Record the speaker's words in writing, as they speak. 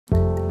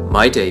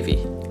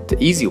myDavy,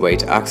 the easy way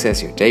to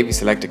access your Davy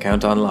Select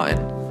account online,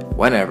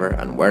 whenever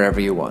and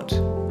wherever you want.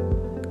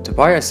 To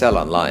buy or sell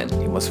online,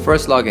 you must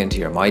first log into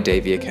your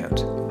myDavy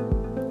account.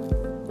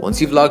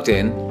 Once you've logged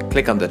in,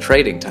 click on the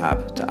Trading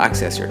tab to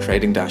access your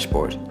trading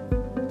dashboard.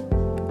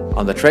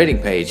 On the trading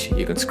page,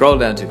 you can scroll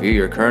down to view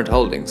your current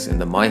holdings in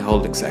the My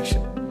Holdings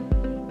section.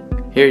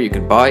 Here you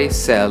can buy,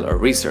 sell or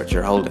research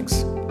your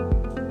holdings.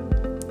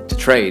 To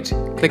trade,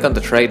 click on the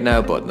Trade Now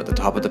button at the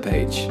top of the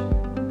page.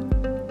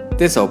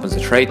 This opens a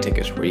trade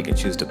ticket where you can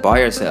choose to buy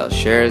or sell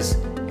shares,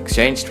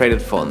 exchange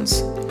traded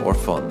funds or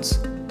funds.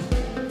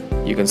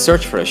 You can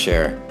search for a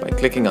share by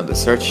clicking on the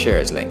Search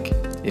Shares link.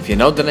 If you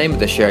know the name of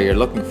the share you're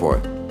looking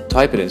for,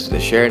 type it into the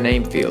Share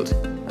Name field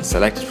and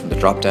select it from the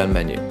drop-down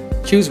menu.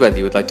 Choose whether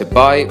you would like to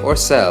buy or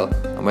sell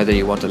and whether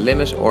you want a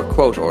limit or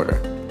quote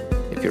order.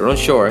 If you're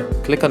unsure,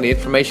 click on the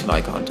information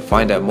icon to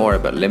find out more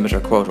about limit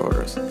or quote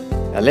orders.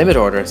 A limit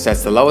order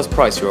sets the lowest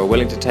price you are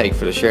willing to take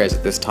for the shares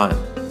at this time.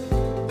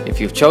 If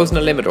you've chosen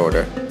a limit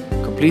order,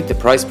 complete the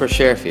price per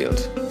share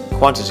field,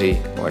 quantity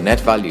or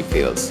net value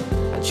fields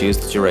and choose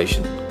the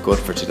duration, good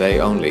for today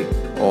only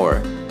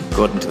or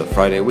good until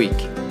Friday week,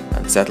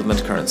 and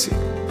settlement currency.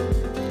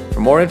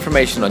 For more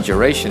information on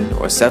duration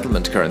or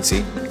settlement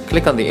currency,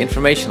 click on the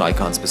information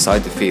icons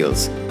beside the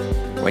fields.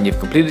 When you've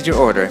completed your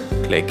order,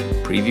 click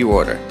Preview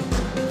Order.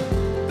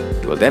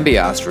 You will then be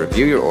asked to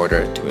review your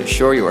order to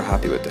ensure you are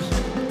happy with it.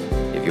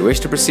 If you wish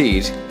to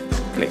proceed,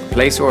 click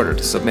Place Order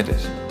to submit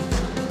it.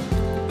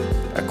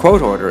 A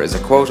quote order is a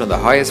quote on the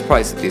highest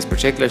price that these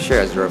particular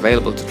shares are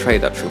available to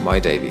trade at through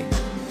myDavy.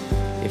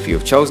 If you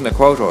have chosen a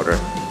quote order,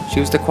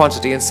 choose the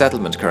quantity and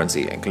settlement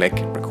currency and click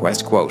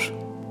Request Quote.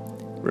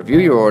 Review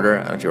your order,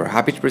 and if you are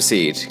happy to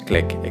proceed,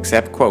 click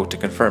Accept Quote to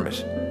confirm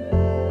it.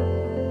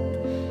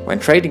 When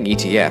trading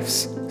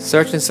ETFs,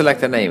 search and select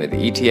the name in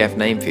the ETF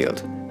name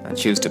field and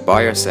choose to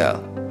buy or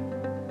sell.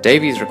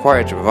 Davy is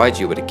required to provide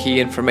you with a key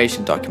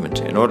information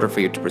document in order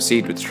for you to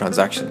proceed with the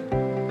transaction.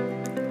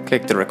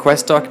 Click the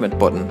Request Document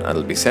button and it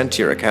will be sent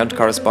to your account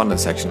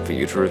correspondence section for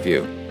you to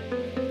review.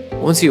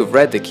 Once you have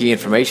read the key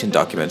information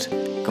document,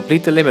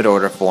 complete the limit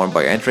order form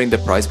by entering the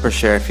price per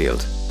share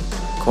field,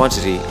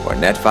 quantity or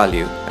net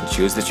value, and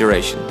choose the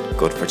duration,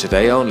 good for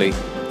today only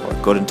or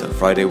good until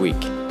Friday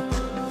week,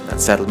 and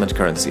settlement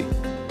currency.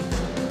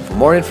 For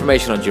more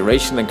information on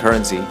duration and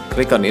currency,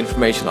 click on the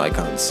information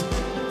icons.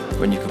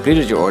 When you've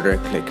completed your order,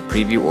 click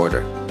Preview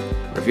Order.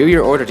 Review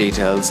your order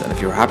details, and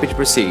if you are happy to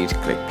proceed,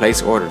 click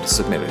Place Order to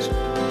submit it.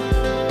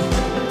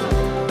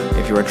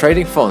 If you are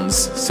trading funds,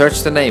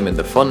 search the name in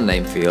the Fund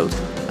Name field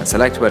and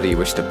select whether you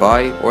wish to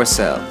buy or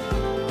sell.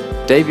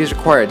 Davy is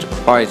required to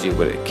provide you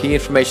with a key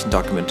information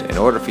document in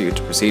order for you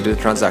to proceed with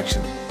the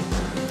transaction.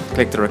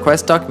 Click the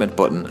Request Document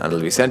button and it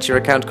will be sent to your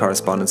account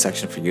correspondence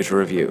section for you to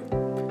review.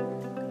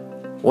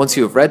 Once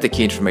you have read the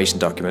key information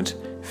document,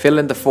 fill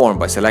in the form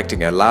by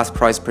selecting a last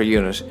price per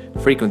unit,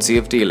 frequency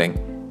of dealing,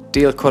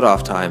 deal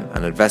cut-off time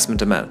and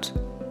investment amount.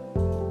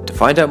 To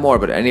find out more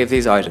about any of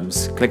these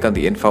items, click on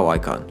the info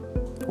icon.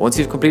 Once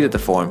you've completed the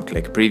form,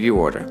 click Preview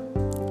Order.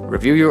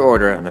 Review your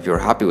order, and if you are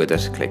happy with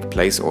it, click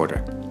Place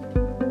Order.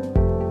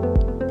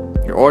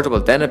 Your order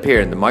will then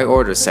appear in the My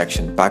Orders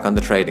section back on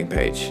the trading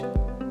page.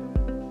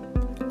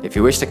 If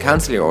you wish to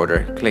cancel your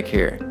order, click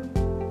here.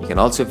 You can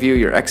also view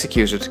your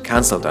executed,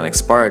 cancelled and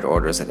expired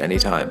orders at any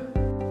time.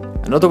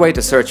 Another way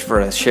to search for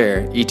a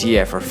share,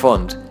 ETF or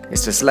fund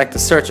is to select the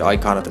search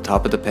icon at the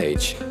top of the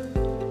page.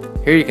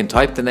 Here you can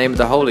type the name of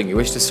the holding you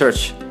wish to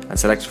search and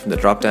select it from the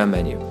drop-down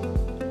menu.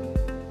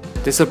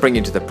 This will bring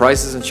you to the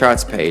Prices and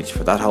Charts page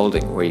for that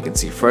holding, where you can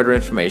see further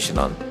information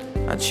on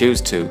and choose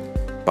to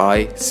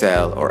buy,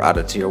 sell or add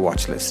it to your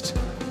watch list.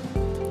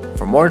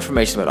 For more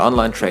information about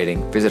online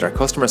trading, visit our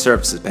customer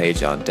services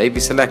page on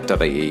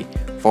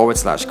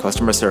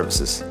davyselect.ie/customer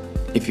services.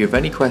 If you have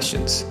any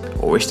questions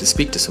or wish to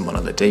speak to someone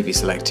on the Davy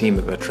Select team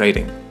about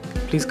trading,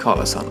 please call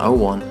us on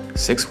 01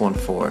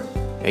 614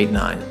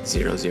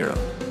 8900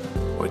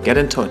 or get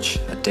in touch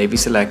at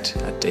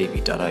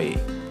davyselect@davy.ie.